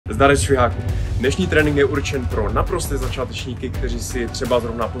Zdar z Šviháku. Dnešní trénink je určen pro naprosté začátečníky, kteří si třeba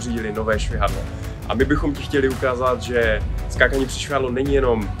zrovna pořídili nové švihadlo. A my bychom ti chtěli ukázat, že skákání přes švihadlo není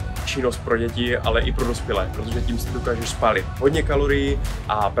jenom činnost pro děti, ale i pro dospělé, protože tím si dokážeš spálit hodně kalorií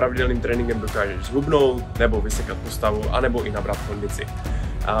a pravidelným tréninkem dokážeš zhubnout, nebo vysekat postavu, anebo i nabrat kondici.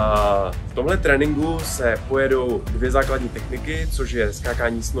 V tomhle tréninku se pojedou dvě základní techniky, což je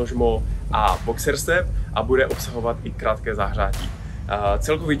skákání Snožmo a boxer step, a bude obsahovat i krátké zahřátí.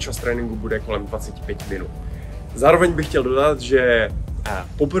 Celkový čas tréninku bude kolem 25 minut. Zároveň bych chtěl dodat, že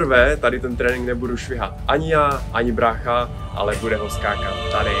poprvé tady ten trénink nebudu švihat ani já, ani brácha, ale bude ho skákat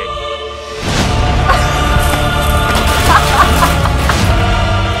tady.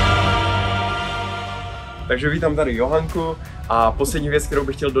 Takže vítám tady Johanku a poslední věc, kterou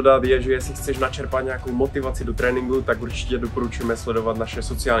bych chtěl dodat, je, že jestli chceš načerpat nějakou motivaci do tréninku, tak určitě doporučujeme sledovat naše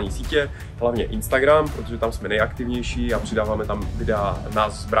sociální sítě, hlavně Instagram, protože tam jsme nejaktivnější a přidáváme tam videa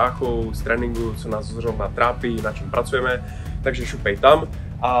nás s bráchou, z tréninku, co nás zrovna trápí, na čem pracujeme, takže šupej tam.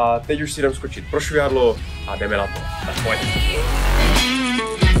 A teď už si jdem skočit pro švihadlo a jdeme na to. Tak pojď.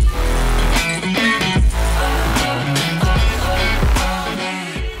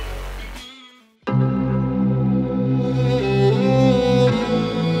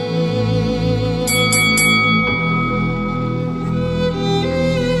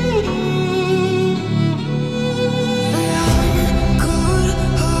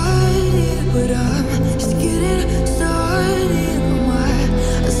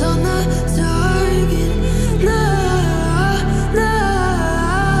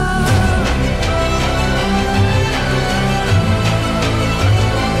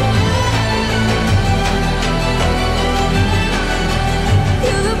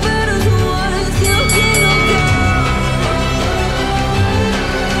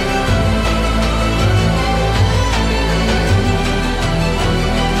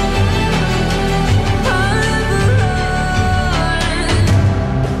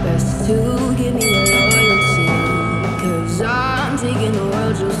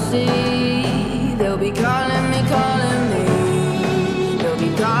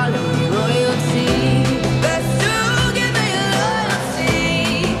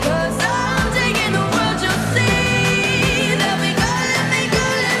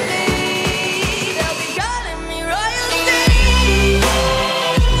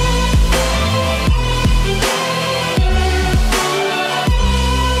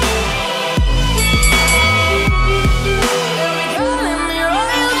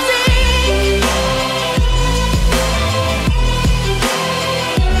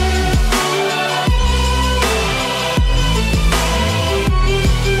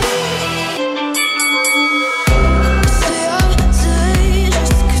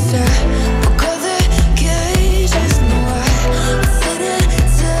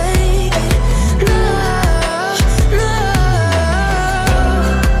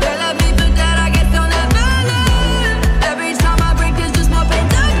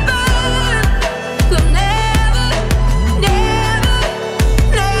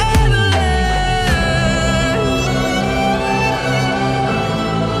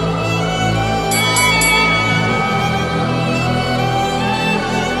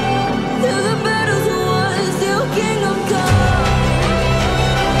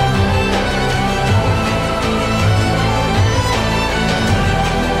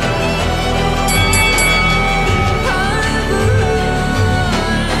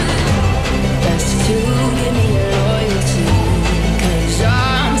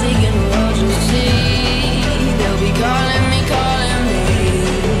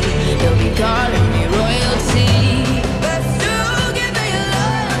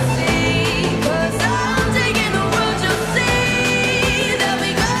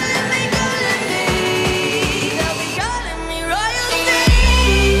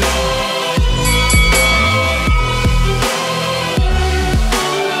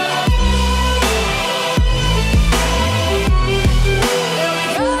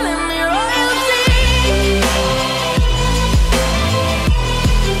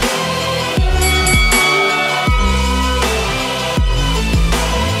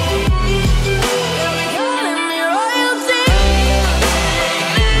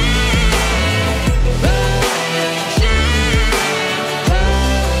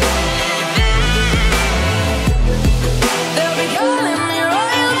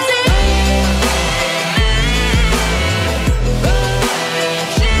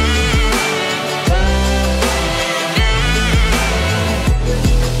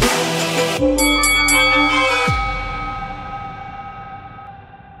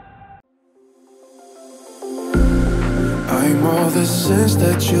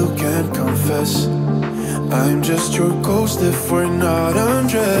 you can't confess. I'm just your ghost if we're not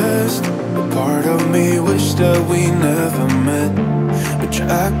undressed. A part of me wish that we never met, but you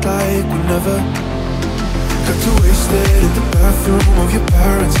act like we never. Got too wasted in the bathroom of your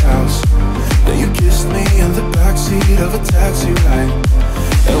parents' house. Then you kissed me in the backseat of a taxi ride.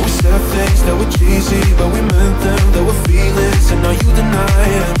 And we said things that were cheesy, but we meant them, there were feelings, and now you deny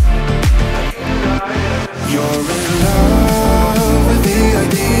it. You're in love with the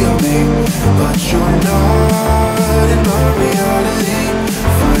idea of me, but you're not in my reality.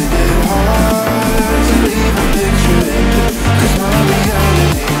 Find it hard to even picture it, 'cause my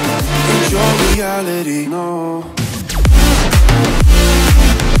reality ain't your reality, no.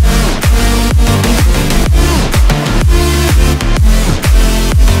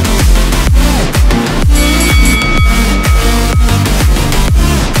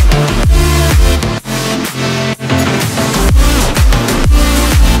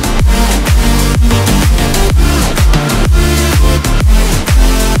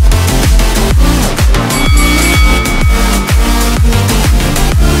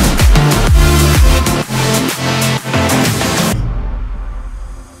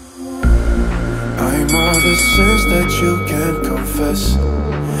 You can't confess.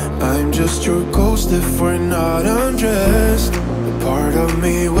 I'm just your ghost if we're not undressed. A part of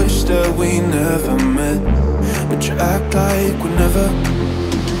me wish that we never met, but you act like we never.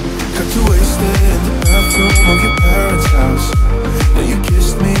 Got too wasted in the bathroom of your parents' house. Then you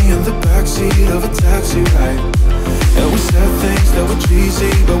kissed me in the backseat of a taxi ride. And we said things that were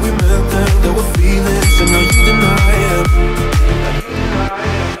cheesy, but we meant them, there were feelings, and now you deny it.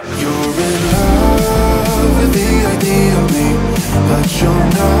 You're in love with the idea of me, but you're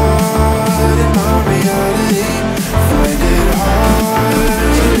not in my reality. Find it hard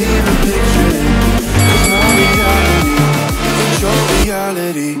to even picture it, 'cause my reality ain't your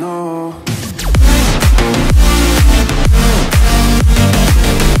reality, no.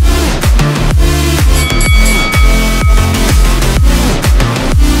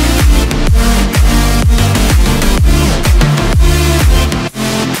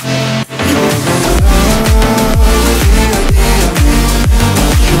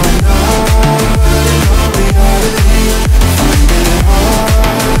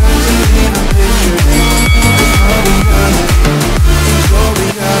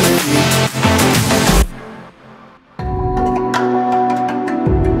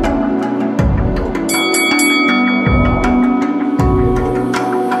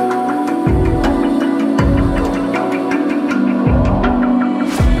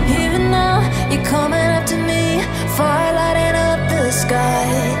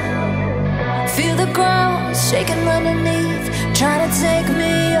 Shaking underneath, trying to take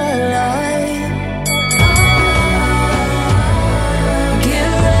me alive. Get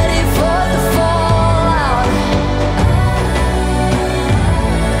ready for the fallout.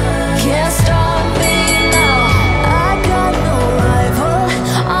 Can't stop me now. I got no rival.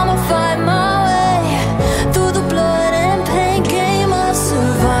 I'ma find my way through the blood and pain game of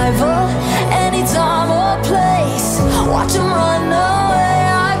survival. Any time or place, watch 'em run away.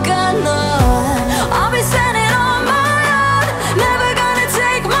 I got none. I'll be standing.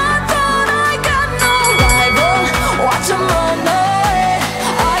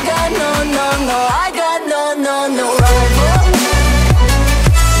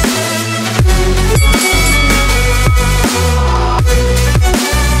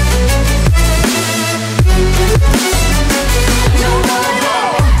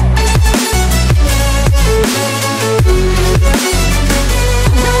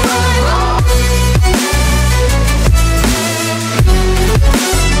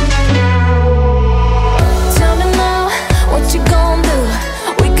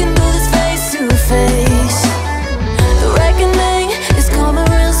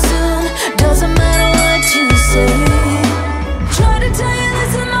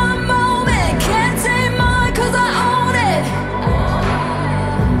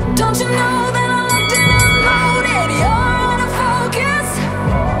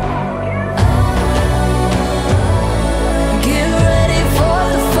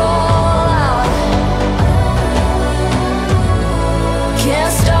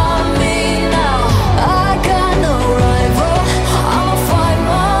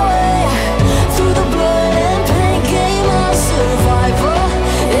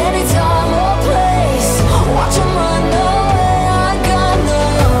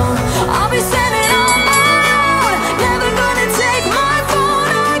 I'll be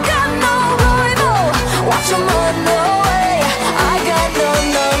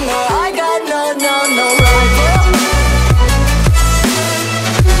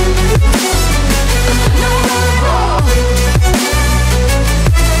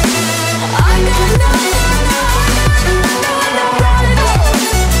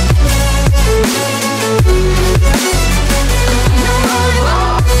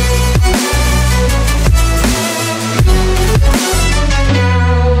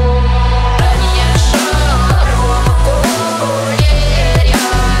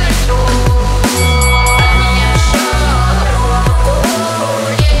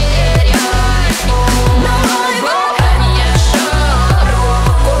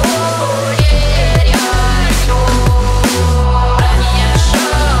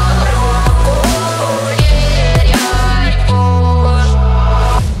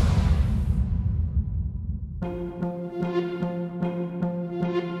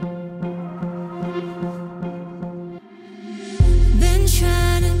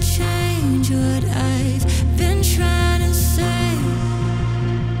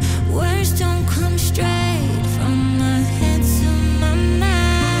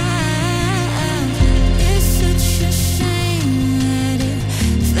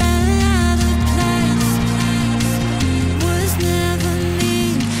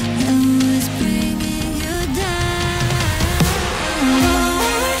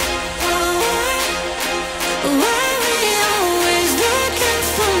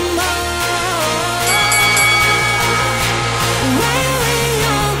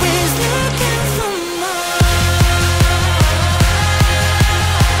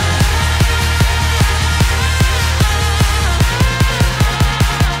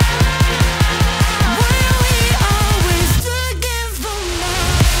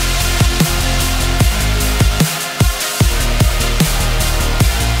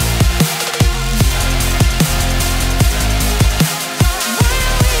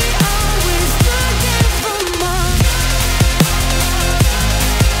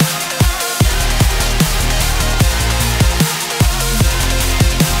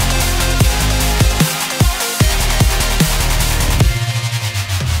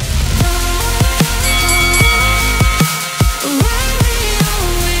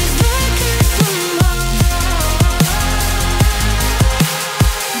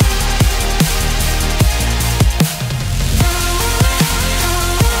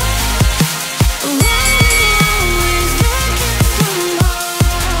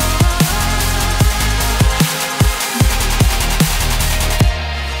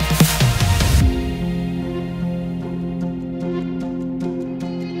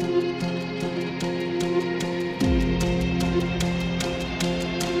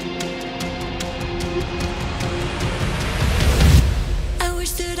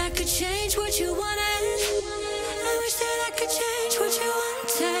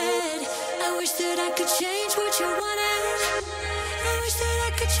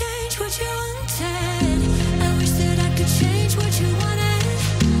what you wanted. I wish that I could change what you wanted.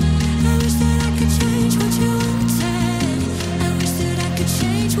 I wish that I could change what you wanted. I wish that I could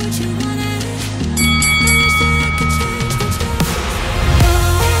change what you wanted. I wish that I could change what you wanted.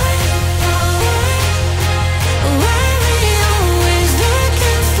 Why we always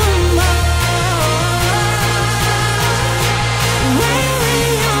looking for more? Why we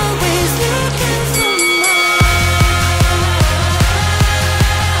always looking for more?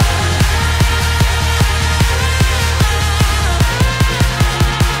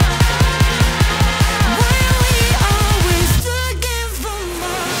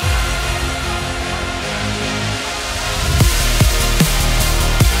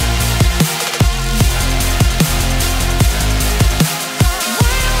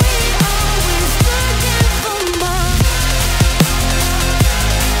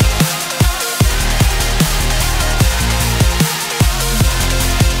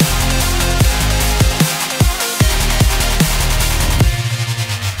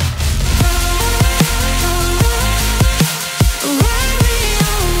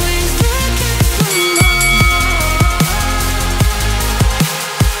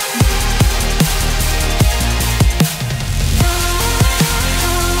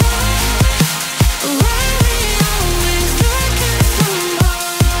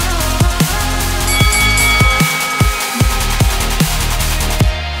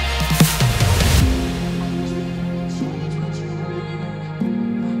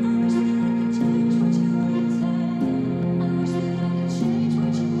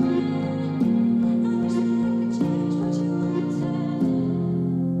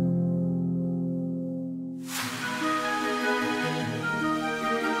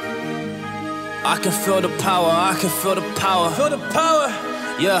 I can feel the power, I can feel the power. Feel the power.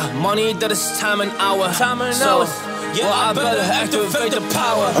 Yeah, money that is time and hour. Time and hours. Yeah, well, I better activate the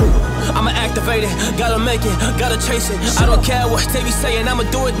power. I'ma activate it, gotta make it, gotta chase it. I don't care what they be saying, I'ma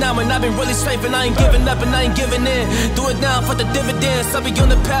do it now. And I've been really safe and I ain't giving up and I ain't giving in. Do it now for the dividends, I'll be on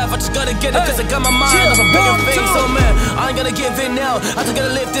the path, I just gotta get it. Cause I got my mind on some bigger things, so man, I ain't gonna give in now. I just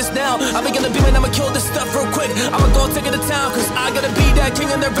gotta live this now, I've been gonna be man, I'ma kill this stuff real quick. I'ma go take it to town, cause I gotta be that king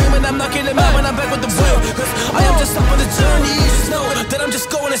in the ring. And I'm knocking him out when I'm back with the wheel. Cause I am just up on the journey, you just know that I'm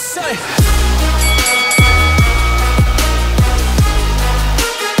just going insane.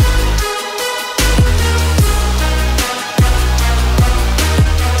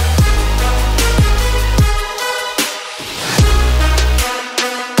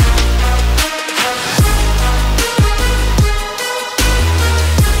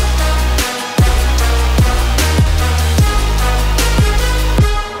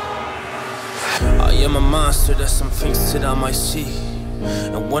 Monster, there's some things that I might see,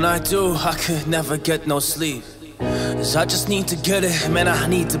 and when I do, I could never get no sleep. Cause I just need to get it, man, I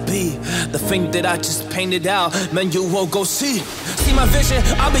need to be the thing that I just painted out, man, you won't go see. See my vision,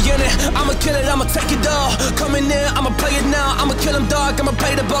 I'll be in it, I'ma kill it, I'ma take it all. Coming in, I'ma play it now, I'ma kill him dog, I'ma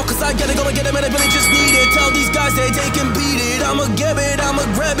play the ball. Cause I gotta go and get it, man, I really just need it. Tell these guys that they can beat it, I'ma get it, I'ma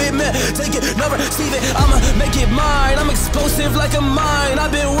grab it, man. Take it, never receive it, I'ma make it mine. I'm explosive like a mine, I've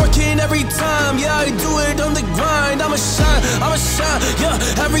been working every time. Yeah, I do it on the grind, I'ma shine, yeah,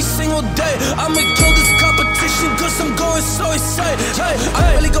 every single day. I'ma kill this competition cause I'm going so insane. Hey,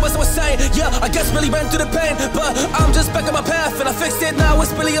 I really go as I was saying, yeah, I guess really ran through the pain. But I'm just back on my path and I fixed it, now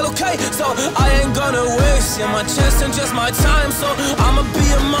it's really okay. So I ain't gonna waste, yeah, my chance and just my time. So I'ma be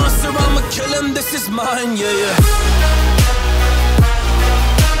a monster, I'ma kill him, this is mine, yeah, yeah.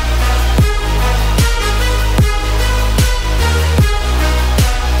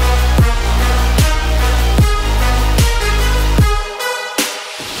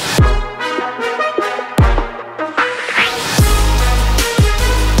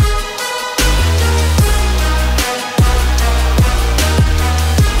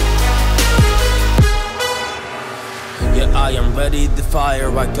 Ready to fire,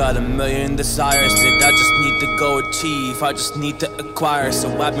 I got a million desires that I just need to go achieve, I just need to acquire.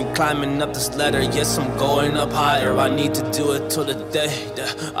 So I've been climbing up this ladder, yes I'm going up higher. I need to do it till the day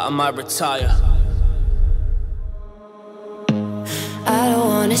that I might retire. I don't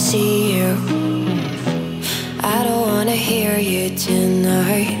wanna see you, I don't wanna hear you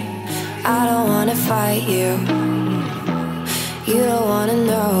tonight. I don't wanna fight you, you don't wanna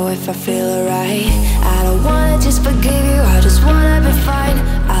know if I feel alright. I don't wanna just forgive you, I just wanna be fine.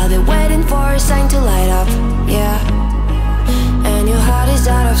 I've been waiting for a sign to light up, yeah. And your heart is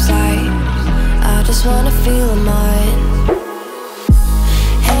out of sight, I just wanna feel mine.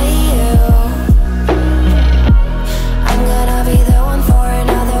 Hey you, I'm gonna be the one for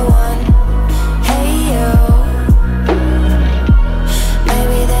another one. Hey you,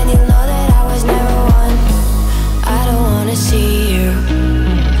 maybe then you'll know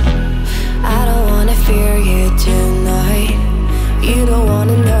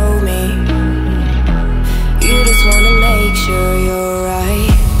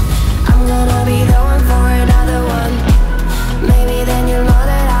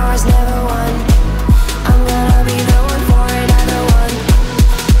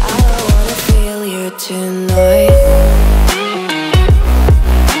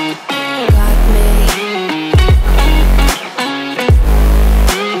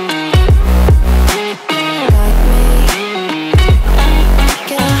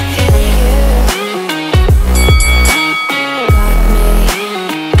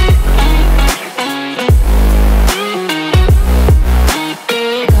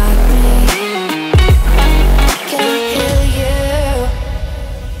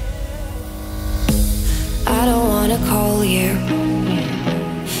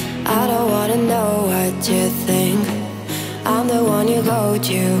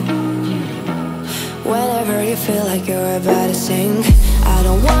you. Whenever you feel like you're about to sink, I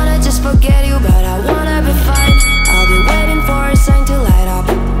don't wanna just forget you, but I wanna be fine. I'll be waiting for a sign to light up,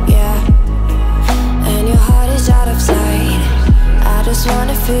 yeah. And your heart is out of sight, I just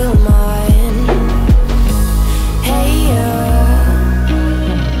wanna feel mine. Hey you,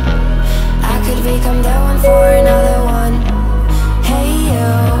 I could become the one for another one. Hey you,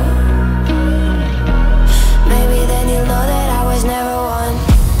 maybe then you'll know that I was never one.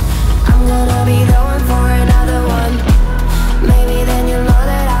 I'm gonna be the one for another one. Maybe then you'll know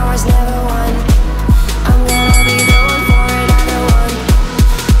that I was never one. I'm gonna be the one for another one.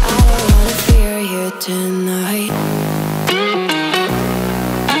 I don't wanna fear you tonight.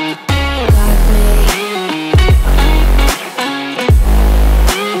 Got me.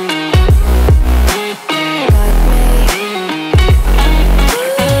 Got me.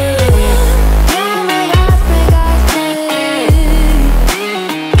 Got me, got me, got me.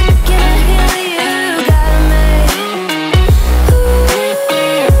 Can I hear you? Got me.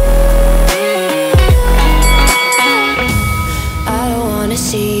 I don't wanna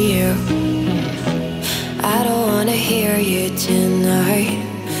see you. I don't wanna hear you tonight.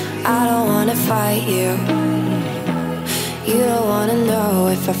 I don't wanna fight you. You don't wanna know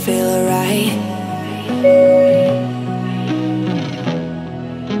if I feel alright.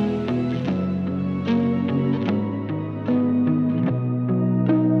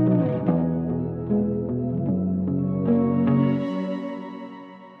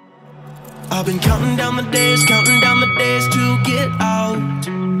 I've been counting down the days to get out.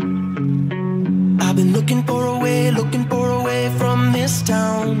 I've been looking for a way from this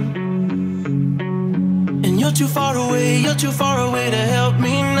town. And you're too far away to help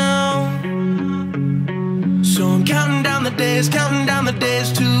me now. So I'm counting down the days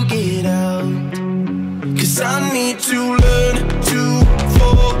to get out. 'Cause I need to learn to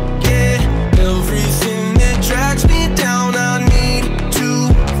forget everything that drags me down. I need to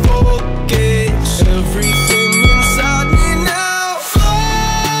forget everything inside me now.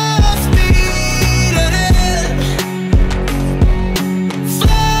 Full speed ahead,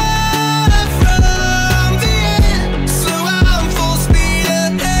 fly from the end. So I'm full speed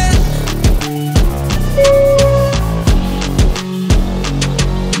ahead.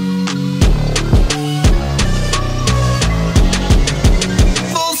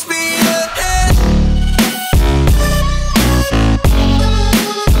 Full speed ahead.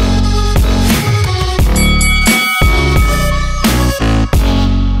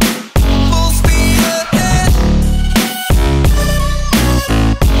 Full speed ahead.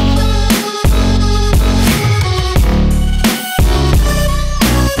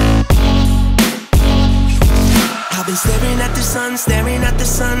 I've been staring at the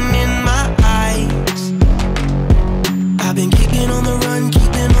sun in my eyes. I've been keeping on the run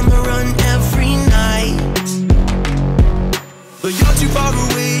every night. But you're too far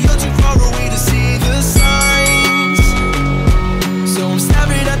away to see the signs. So I'm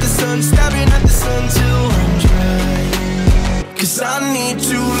staring at the sun till I'm dry. 'Cause I need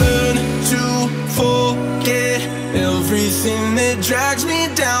to learn to forget everything that drags me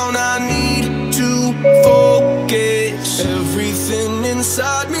down. I need to forget everything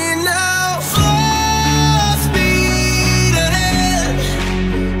inside me now. Full speed ahead,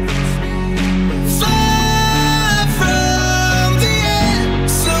 fly from the end.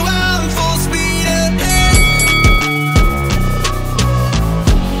 So I'm full speed ahead.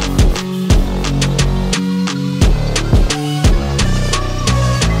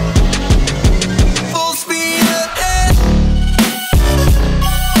 Full speed ahead.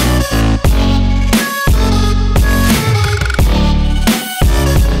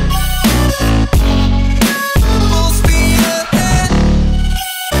 Full speed ahead.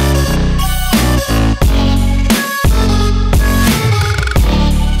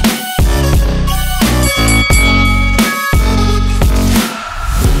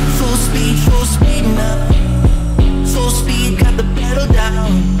 Full speed now. Full speed, got the pedal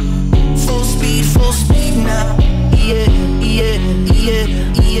down. Full speed now. Yeah, yeah, yeah,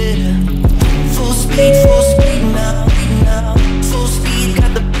 yeah. Full speed now. Full speed,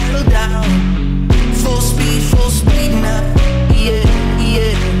 got the pedal down. Full speed now. Yeah,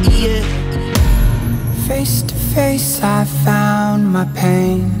 yeah, yeah. Face to face, I found my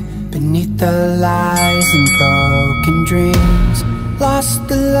pain beneath the lies and broken dreams. Lost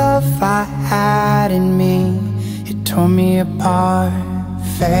the love I had in me. It tore me apart,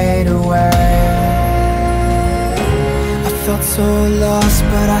 fade away. I felt so lost,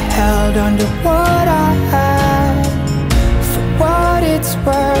 but I held on to what I had. For what it's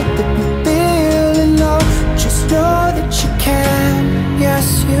worth, it will be low. Just know that you can, yes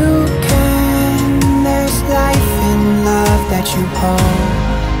you hold.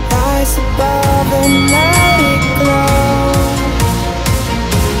 Rise above and let it glow.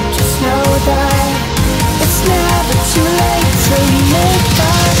 Just know that it's never too late to make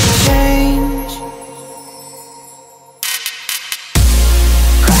that change.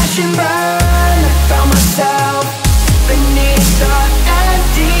 Crash and burn, I found myself beneath the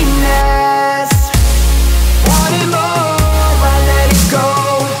emptiness. Wanting more, I let it go.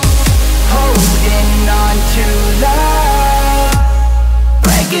 Holding on to love.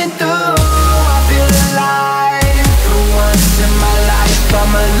 Breaking through, I feel alive. For once in my life,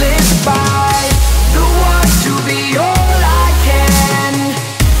 I'ma live by the want to be all I can.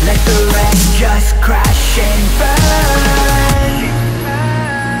 Let the rest just crash and burn.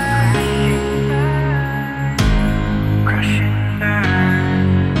 Crash and burn.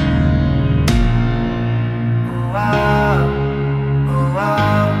 Oh, oh,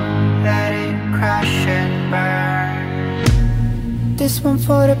 oh, let it crash and burn. This one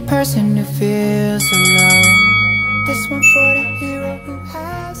for the person who feels alone. This one for the hero who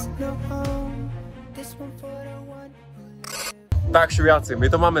has no home. This one for the one who lives. Tak šviháci, my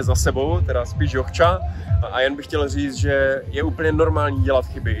to máme za sebou, teda spíš Jochča, a jen bych chtěl říct, že je úplně normální dělat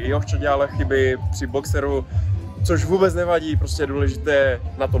chyby. I Jochča dělala chyby při boxeru, což vůbec nevadí, prostě je důležité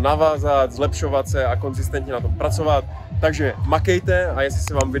na to navázat, zlepšovat se a konzistentně na tom pracovat. Takže makejte a jestli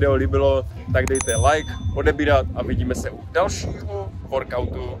se vám video líbilo, tak dejte like, odebírat a vidíme se u dalšího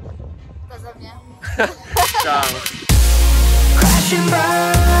workoutu. To za mě. Čau. Crash and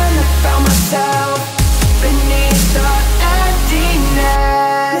burn, I found myself